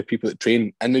 and even the people that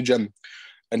train in the gym,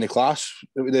 in the class,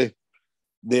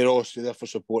 they're also there for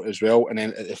support as well. And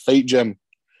then at the fight gym,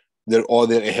 they're all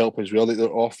there to help as well. Like, they're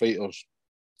all fighters.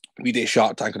 We do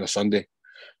Shark Tank on a Sunday,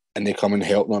 and they come and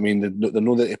help. You know what I mean? They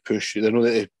know that they push you. They know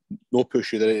that they don't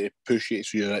push you. They push you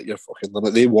so you're at your fucking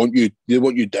limit. They want you. They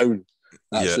want you down.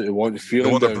 That's what they want. They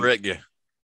want down. to break you.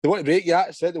 They want to break you.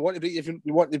 That's it. They want to break you. If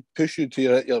you want to push you to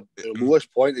your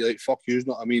lowest point, they're like, fuck you, you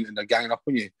know what I mean? And they're ganging up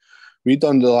on you. We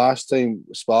done the last time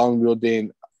sparring, we were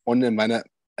doing on the minute,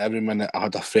 every minute I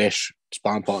had a fresh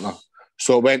sparring partner.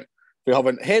 So it went from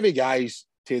having heavy guys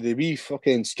to the wee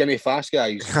fucking skinny fast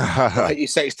guys. Hit you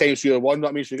 6 times through your one, you know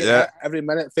what I mean? So you get hit every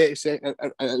minute, 30 seconds,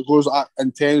 and it goes like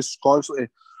intense constantly.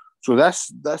 So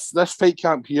this fight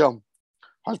camp here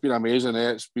has been amazing.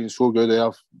 It's been so good.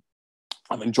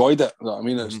 I've enjoyed it. You know what I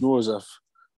mean? It's no as if,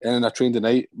 and I trained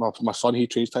tonight. My son, he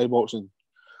trains Thai boxing.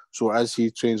 So as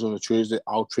he trains on a Tuesday,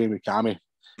 I'll train with Cammy.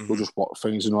 We'll just work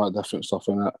things and all that different stuff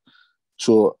in it.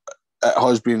 So it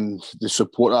has been, the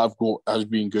support that I've got has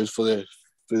been good for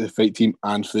the fight team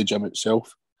and for the gym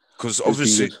itself. Because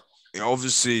obviously,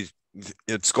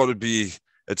 it's got to be,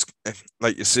 it's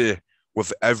like you say,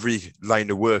 with every line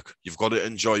of work, you've got to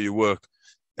enjoy your work.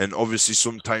 And obviously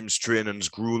sometimes training's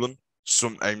grueling.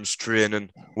 Sometimes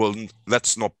training, well,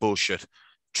 let's not bullshit.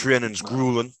 Training's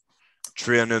grueling.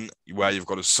 Training where you've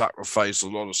got to sacrifice a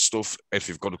lot of stuff. If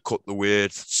you've got to cut the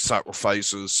weight,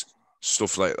 sacrifices,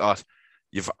 stuff like that.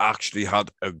 You've actually had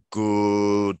a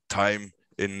good time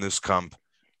in this camp.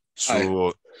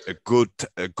 So a good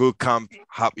camp,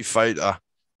 happy fighter.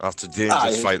 After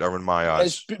dangerous fighter in my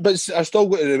eyes. But I still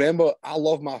got to remember, I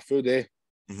love my food, eh?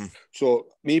 So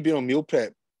me being on meal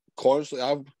prep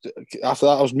constantly, after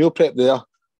that I was meal prep there,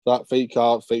 that fight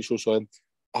show, so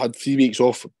I had 3 weeks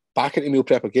off, back into meal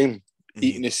prep again,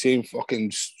 eating the same shit.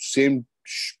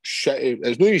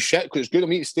 It's not even shit because it's good.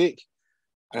 I'm eating steak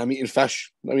and I'm eating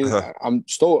fish. I mean, I'm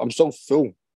still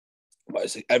full. But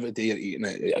it's like every day you're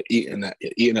eating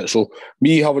it. So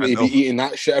me having to be eating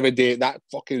that shit every day, that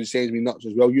fucking sends me nuts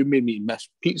as well. You made me miss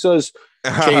pizzas,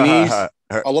 Chinese. I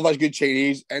love that good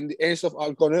Chinese and any stuff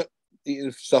I've gone out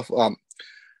eating stuff like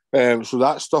that. So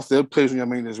that stuff there plays on your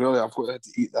mind as well. I've got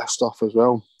to eat that stuff as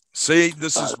well. See,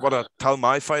 this is what I tell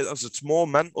my fighters. It's more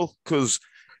mental because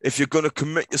if you're going to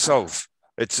commit yourself,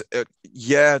 the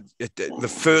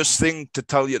first thing to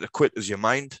tell you to quit is your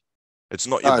mind. It's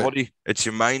not your body, it's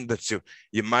your mind. That's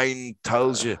your mind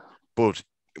tells you. But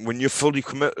when you're fully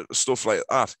committed to stuff like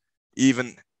that,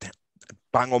 even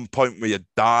bang on point with your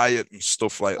diet and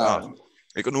stuff like that,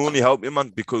 it can only help you, man,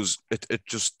 because it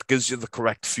just gives you the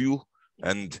correct fuel.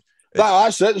 And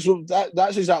that's it. So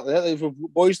that's exactly it. Like, for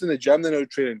boys in the gym, they're now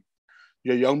training.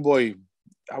 You're a young boy.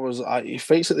 He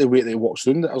fights at the weight that he walks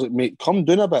through. I was like, mate, come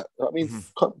down a bit. I mean,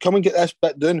 come and get this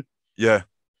bit done. Yeah.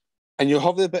 And you'll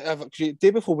have the bit of day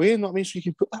before weighing, you know what I mean? So you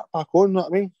can put that back on, you know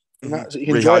what I mean? And that's, you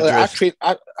can enjoy it. Like,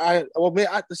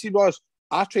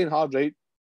 I train hard, right?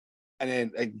 And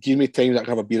then it gives me time that I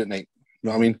can have a beer at night. You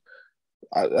know what I mean?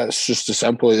 That's just as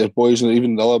simple. Like the boys, and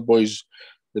even the other boys,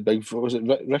 the big, was it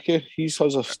Ricky? He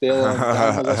has a Stella, and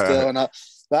Dan has a Stella, and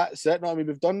that's it. You know what I mean?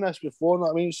 We've done this before, you know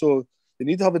what I mean? So they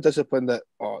need to have a discipline that,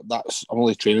 I'm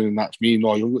only training and that's me.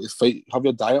 No, you've got to fight, have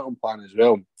your diet on plan as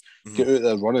well. Get out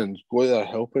there running, go out there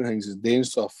helping things and doing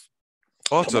stuff.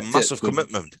 Oh, it's a massive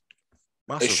commitment.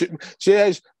 Massive.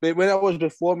 But when I was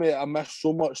before, mate, I missed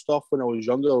so much stuff when I was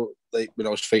younger, like when I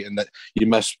was fighting, that you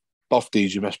miss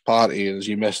birthdays, you miss parties,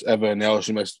 you miss everything else,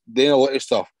 you miss doing a lot of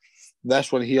stuff.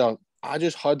 This one here, I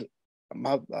just had,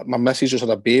 my missus just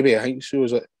had a baby. I think she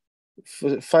was like,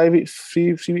 5 weeks,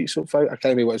 3 weeks, 5, I can't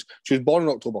remember what it was. She was born in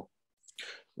October.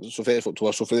 So 30th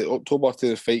October. So for the October to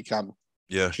the fight camp,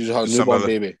 she just had a newborn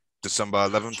baby. December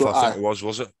 11th, so I think it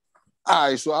was it?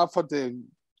 So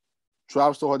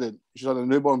I've still had she's had a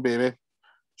newborn baby.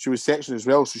 She was sectioned as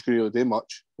well, so she couldn't really do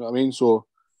much. You know what I mean? So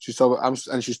she's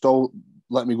still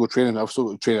letting me go training. I've still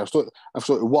got to train. I've still got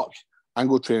to work and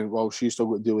go training while she's still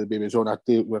got to deal with the baby as well. And I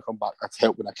do when I come back, I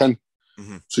help when I can.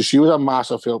 So she was a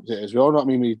massive help to it as well. You know what I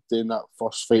mean? Me doing that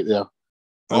first fight there.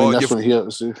 This one here.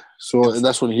 So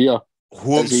this one here.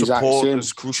 Home support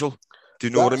is crucial. Do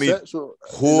you know what I mean? So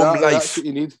home life that's what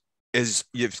you need. Is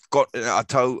you've got. I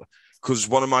tell, because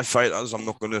one of my fighters, I'm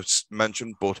not going to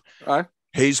mention, but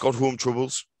he's got home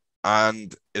troubles.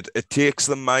 and it takes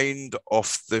the mind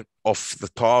off the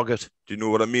target. Do you know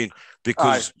what I mean?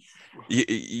 Because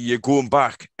you're going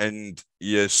back and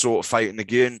you're sort of fighting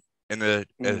again in a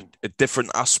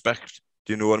different aspect.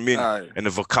 Do you know what I mean? In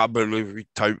a vocabulary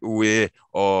type of way,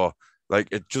 or like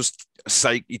it just a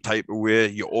psyche type of way.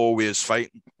 You're always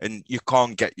fighting, and you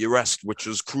can't get your rest, which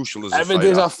is crucial as a fighter. Every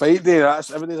day's a fight day.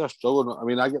 Every day's a struggle. I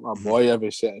mean, I get my boy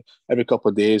every couple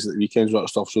of days at the weekends and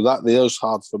stuff. So that there's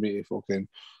hard for me to fucking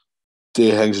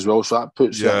do things as well. So that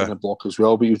puts it in the block as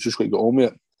well. But you've just got to get on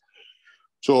with it.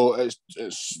 So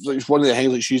it's one of the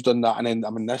things like she's done that, and then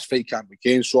I'm in this fight camp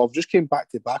again. So I've just came back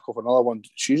to back of another one.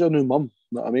 She's a new mum.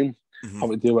 You know what I mean?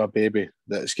 Having to deal with a baby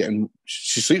that's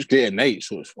she sleeps great at night,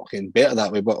 so it's fucking better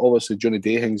that way. But obviously during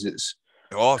the day things, it's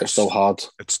still hard.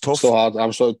 It's tough. Still hard.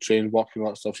 I'm still trained, working all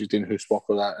that stuff. She's doing house work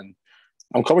with that, and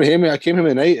I'm coming home. I came home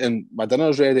at night, and my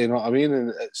dinner's ready. You know what I mean?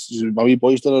 And it's my wee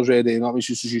boy's dinner's ready. You know what I mean?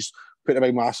 She's putting a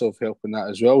big massive help in that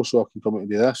as well, so I can come out and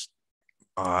do this.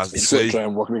 Try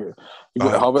and work. You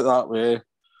got to have it that way.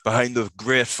 Behind the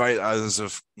great fighter is a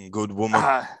good woman.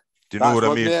 Do you know what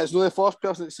I mean? It's not the first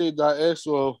person that said that.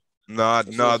 So. No,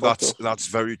 that's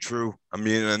very true. I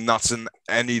mean, and that's in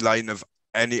any line of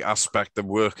any aspect of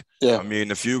work. Yeah. I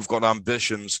mean, if you've got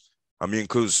ambitions, I mean,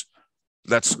 because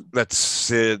let's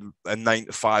say a 9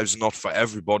 to 5 is not for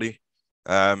everybody,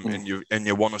 and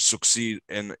you want to succeed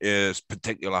in a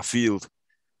particular field,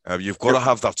 you've got to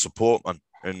have that support, man,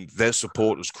 and their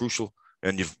support is crucial.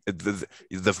 And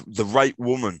the right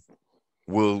woman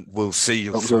will see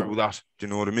you through that. Do you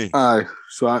know what I mean? Aye,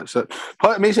 so that's it.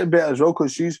 But it makes it better as well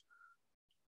because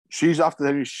she's after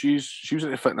them. She was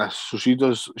into fitness, so she's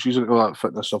into all that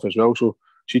fitness stuff as well. So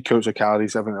she counts her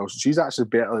calories, everything else. She's actually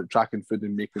better at tracking food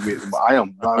and making weight than what I am.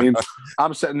 You know what I mean?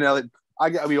 I'm sitting there like I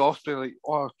get a wee offspring like,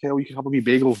 oh, Kel, you can have a wee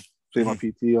bagel, say my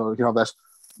PT, or you can have this.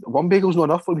 One bagel's not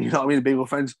enough for me. You know what I mean? Bagel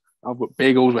friends. I've got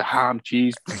bagels with ham,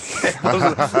 cheese.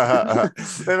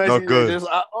 Not good. Just,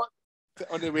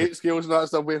 on the weight scales and that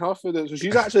stuff, weighing her food. So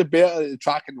she's actually better at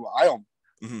tracking than what I am.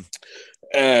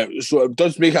 So it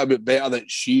does make it a bit better that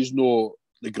she's no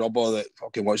the grubber that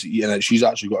fucking wants to eat in it. She's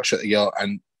actually got her shit together,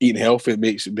 and eating healthy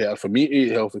makes it better for me to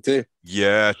eat healthy too.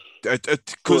 Yeah,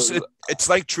 because it's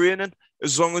like training.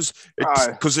 As long as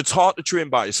because it's hard to train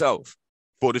by yourself,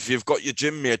 but if you've got your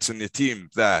gym mates and your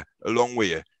team there along with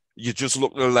you, you just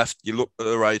look to the left, you look to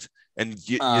the right, and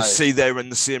you see they're in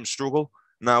the same struggle.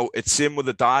 Now it's same with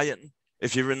the dieting.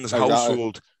 If you're in this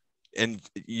household and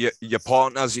your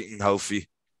partner's eating healthy,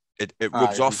 it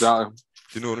rubs off. Exactly.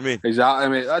 Do you know what I mean? Exactly,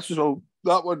 mate. That's just all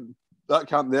that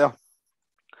camp there.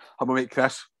 I'm my mate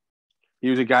Chris.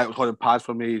 He was a guy that was holding pads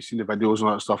for me. He's seen the videos and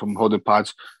all that stuff. I'm holding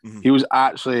pads. He was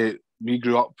actually. We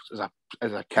grew up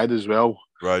as a kid as well.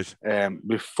 Right.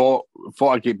 We fought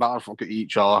a great battle for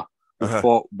each other. We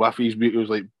fought with his mate. It was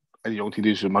like in the young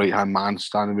teenagers, my right hand man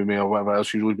standing with me or whatever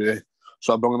else usually be there.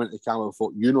 So I brought him into the camp and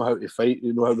thought, you know how to fight,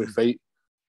 you know how to fight.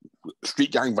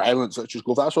 Street gang violence, let's just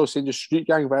go. That's what I was saying, just street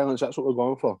gang violence, that's what we're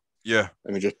going for. Yeah.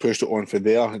 And we just pushed it on for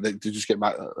there to just get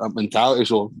back that mentality.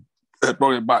 So it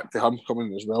brought it back to him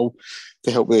coming as well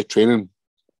to help with the training,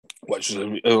 which is a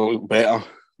little better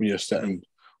when you're sitting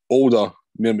older,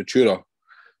 more mature.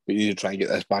 But you need to try and get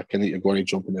this back in. You're going to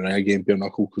jump in the ring again, bare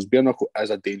knuckle, because bare knuckle is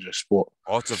a dangerous sport.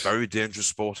 Oh, it's a very dangerous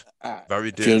sport.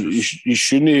 Very dangerous. You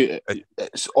shouldn't.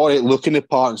 It's all right looking the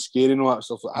part and scary and all that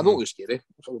stuff. I don't look scary.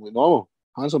 It's totally normal.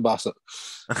 Handsome bastard.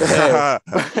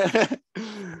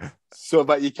 So,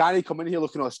 but you can't come in here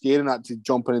looking all scary and that to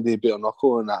jump in and do bare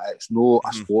knuckle and that. It's not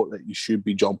a sport that you should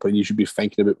be jumping. You should be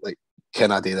thinking about, like,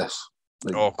 can I do this?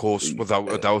 Like, of course,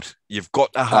 without a doubt. You've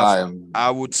got to have,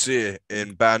 I would say,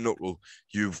 in bare knuckle,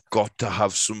 you've got to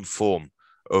have some form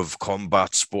of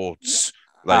combat sports.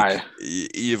 Like,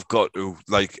 you've got to,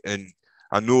 like, and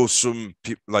I know some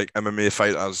people, like MMA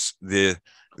fighters, they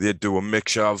do a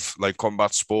mixture of, like,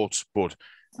 combat sports, but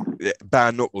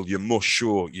bare knuckle, you must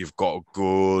show you've got a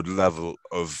good level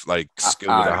of, like,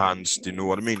 skill with the hands. Do you know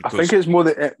what I mean? I think it's more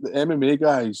the MMA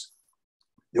guys,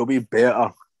 they'll be better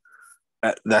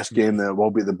at this game than it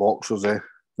will be the boxers,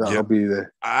 That'll be the.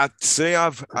 I'd say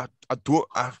I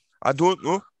don't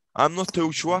know. I'm not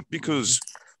too sure because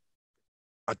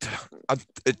I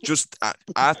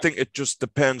think it just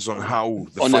depends on how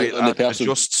the fighter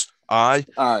adjusts.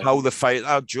 How the fighter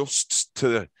adjusts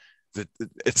to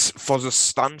it's for the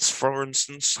stance, for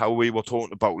instance, how we were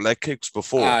talking about leg kicks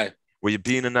before. Where you're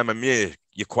being in MMA,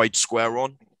 you're quite square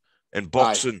on. In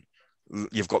boxing,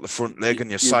 you've got the front leg and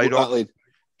your side on.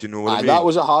 Do you know what I mean? That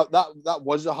was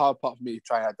a hard part for me to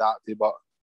try and adapt to, but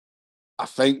I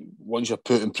think once you're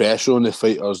putting pressure on the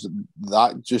fighters,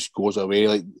 that just goes away.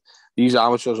 Like these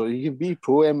amateurs, you can be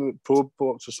pro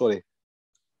boxer,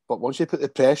 But once you put the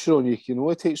pressure on, you can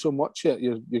only take so much.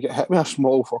 You get hit with a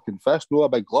small fucking fist, no a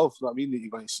big glove. You know what I mean? That you're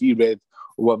going to see red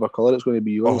or whatever colour it's going to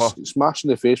be. You're smash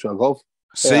in the face with a glove.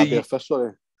 See, a fist,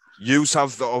 sorry. You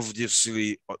have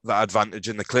obviously the advantage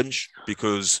in the clinch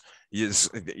because you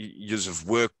have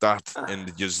worked that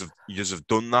and you have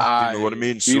done that. You know what I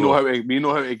mean? We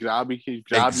know how to grab. We can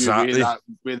grab exactly. you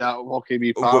with that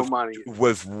fucking power, man.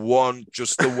 With one,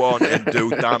 just the one, and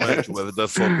do damage with the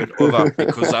fucking other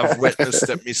because I've witnessed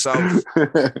it myself.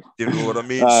 You know what I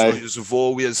mean? So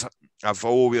I've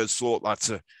always thought that's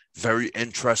a very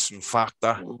interesting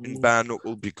factor in bare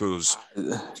knuckle because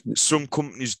some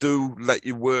companies do let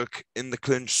you work in the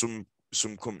clinch,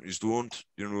 some companies don't.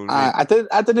 You know what I mean?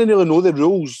 I didn't really know the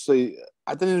rules. Like,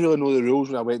 I didn't really know the rules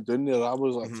when I went down there. I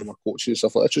was like to my coaches and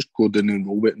stuff like, let's just go down and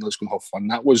roll it and let's go and have fun.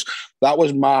 That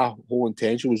was my whole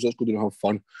intention, was just go down and have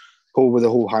fun. Go with the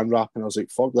whole hand wrap, and I was like,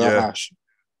 fuck that, Ash.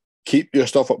 Keep your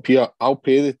stuff up here. I'll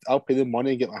pay the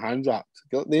money and get my hand wrapped.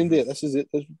 At the end of it, this is it.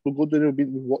 We'll go down and we've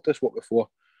worked this before.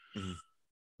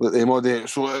 At the end of the day,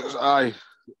 so it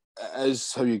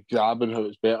is how you grab and how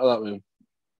it's better that way.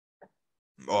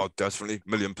 Oh, definitely,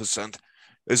 1,000,000%.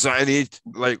 Is there any,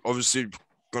 like, obviously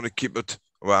going to keep it,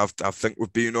 well, I think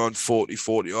we've been on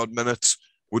 40 odd minutes.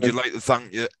 Would you like to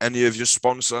thank any of your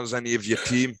sponsors, any of your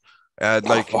team?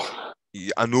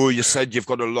 I know you said you've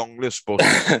got a long list, but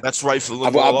let's rifle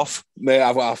them all off. Mate,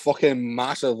 I've got a fucking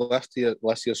massive list here,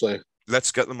 sorry.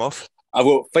 Let's get them off. I've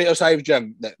got Fighters Hive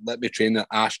Gym that let me train at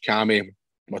Ash, Cammy,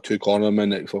 my two cornermen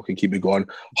that fucking keep me going.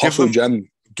 Hustle Gym.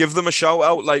 Give them a shout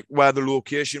out, like where the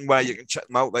location, where you can check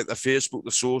them out, like the Facebook,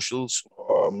 the socials.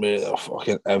 Oh, mate, they're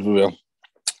fucking everywhere.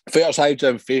 Fighters Hive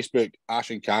Gym, Facebook, Ash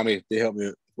and Cammy, they help me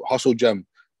out. Hustle Gym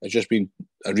has just been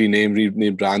a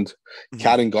renamed brand.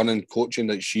 Karen Gunnan coaching,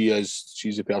 like she's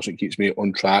the person that keeps me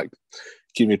on track,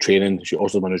 keeps me training. She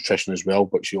also does my nutrition as well,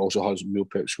 but she also has meal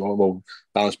prep,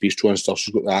 balanced bistro and stuff.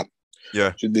 She's got that.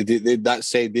 Yeah. So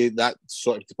that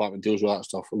sort of department deals with that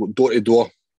stuff. I've got door to door.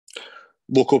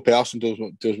 Local person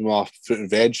does my fruit and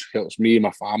veg, helps me and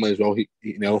my family as well,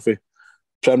 eating healthy.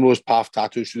 Primrose Path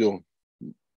Tattoo Studio,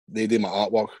 they do my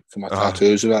artwork for my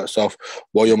tattoos and that stuff.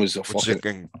 William is a fucking... you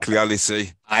can clearly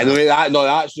see. I know that. No,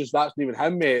 that's not even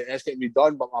him, mate. It's getting me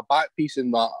done, but my back piece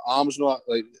and my arms, not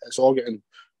like it's all getting...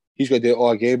 He's going to do it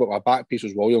all again, but my back piece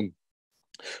was William.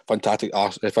 Fantastic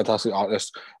artist.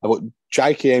 I've got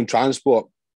JKM Transport.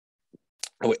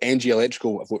 I've got NG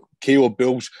Electrical. I've got KO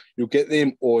Bills. You'll get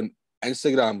them on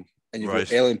Instagram, and you've got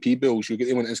LNP Bills. You'll get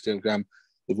them on Instagram.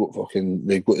 They've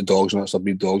got the dogs and that's their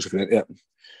breed dogs if you're into it.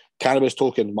 Cannabis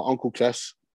Token, my uncle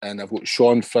Chris, and I've got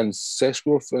Sean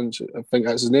Francisco. I think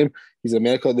that's his name. He's in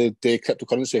America. They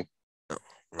cryptocurrency.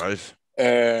 Right.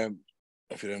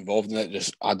 If you're involved in it,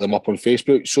 just add them up on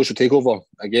Facebook. Social Takeover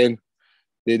again.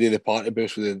 They do the party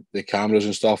booths with the cameras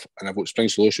and stuff. And I've got Spring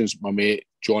Solutions, my mate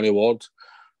Johnny Ward.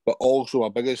 But also my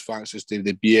biggest thanks is to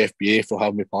the BFBA for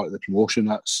having me part of the promotion.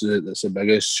 That's the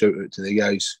biggest shout out to the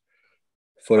guys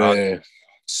for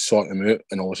sorting them out,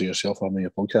 and also yourself having your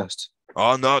podcast.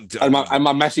 Oh no, and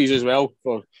my missus as well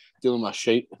for dealing with my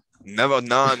shit. Never,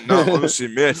 no. Honestly,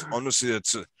 mate. Honestly,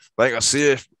 it's like I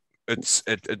say,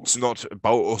 it's not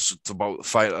about us. It's about the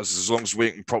fighters. As long as we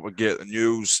can propagate the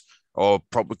news or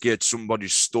propagate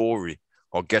somebody's story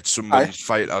or get somebody's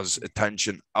fighter's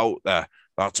attention out there,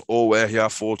 that's all we're here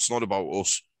for. It's not about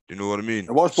us. You know what I mean?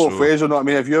 It works both ways, you know what I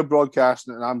mean? If you're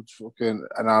broadcasting and I'm fucking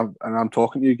and I'm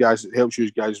talking to you guys, it helps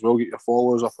you guys as well, get your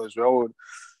followers up as well. And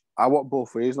I work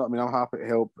both ways, you know what I mean? I'm happy to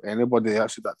help anybody. I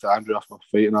said that to Andrew after my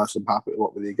fight, and I'm happy to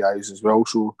work with you guys as well.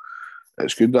 So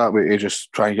it's good that way to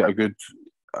just try and get a good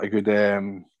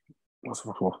what's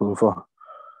the fuck I'm looking for?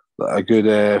 A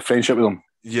good friendship with them.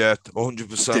 Yeah,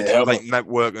 100%. Like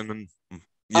networking and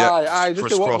aye.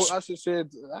 Just that's it said.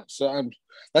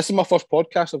 This is my first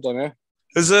podcast I've done.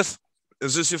 Is it?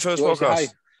 Is this your first podcast? Do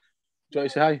you want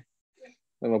to say hi?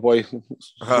 And my boy.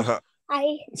 Hi.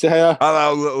 Say hi.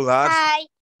 Hello, little lad. Hi.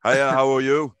 Hiya, how are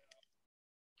you?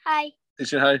 Hi.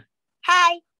 Say hi.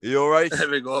 Hi. Are you all right? There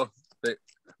we go. Right.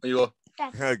 There you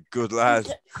go. Good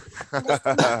lad.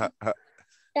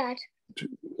 Dad. 2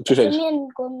 seconds. Me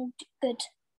and going good.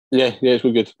 Yeah, it's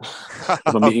been good.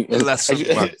 Bless him,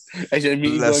 man. Is your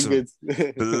meeting Bless going him.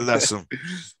 good? Bless him.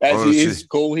 He's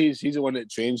cool. He's the one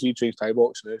that trains. He trains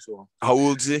ThaiBoxing now. So. How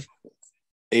old is he?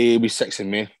 He'll be 6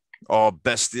 in May. Oh,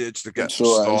 best age to get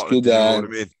so started. Good, you know what I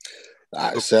mean?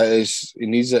 That's it. He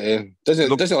needs it. Doesn't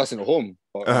listen at home.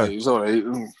 But, he's all right.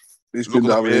 He's good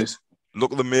that way.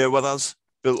 Look at the Mayweathers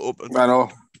built up. And I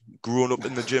know. Grown up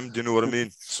in the gym. Do you know what I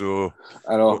mean? So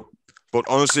I know. But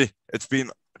honestly, it's been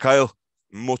Kyle.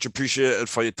 Much appreciated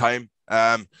for your time.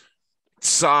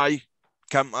 Sai,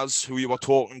 Kempers, who you were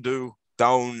talking to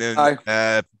down in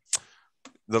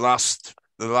the last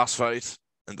fight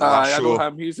and the last show. I know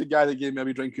him. He's the guy that gave me a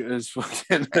wee drink at his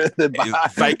fucking the bar.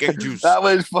 Viking juice. That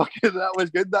was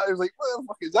good. That was like, what the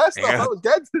fuck is that stuff? That was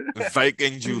good.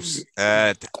 Viking juice.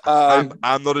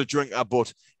 I'm not a drinker,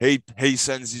 but he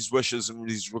sends his wishes and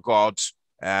his regards.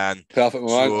 And perfect,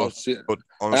 man.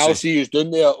 I'll see you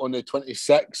down there on the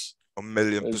 26th.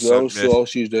 1,000,000%. Well, so I'll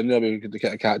see you down there. We can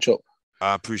get a catch up.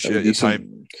 I appreciate your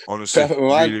time. Honestly, perfect,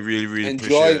 man. Really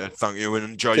appreciate it. Thank you and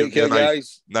enjoy your night.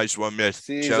 Nice one, mate.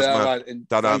 See Cheers, man.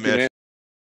 Ta-da, mate.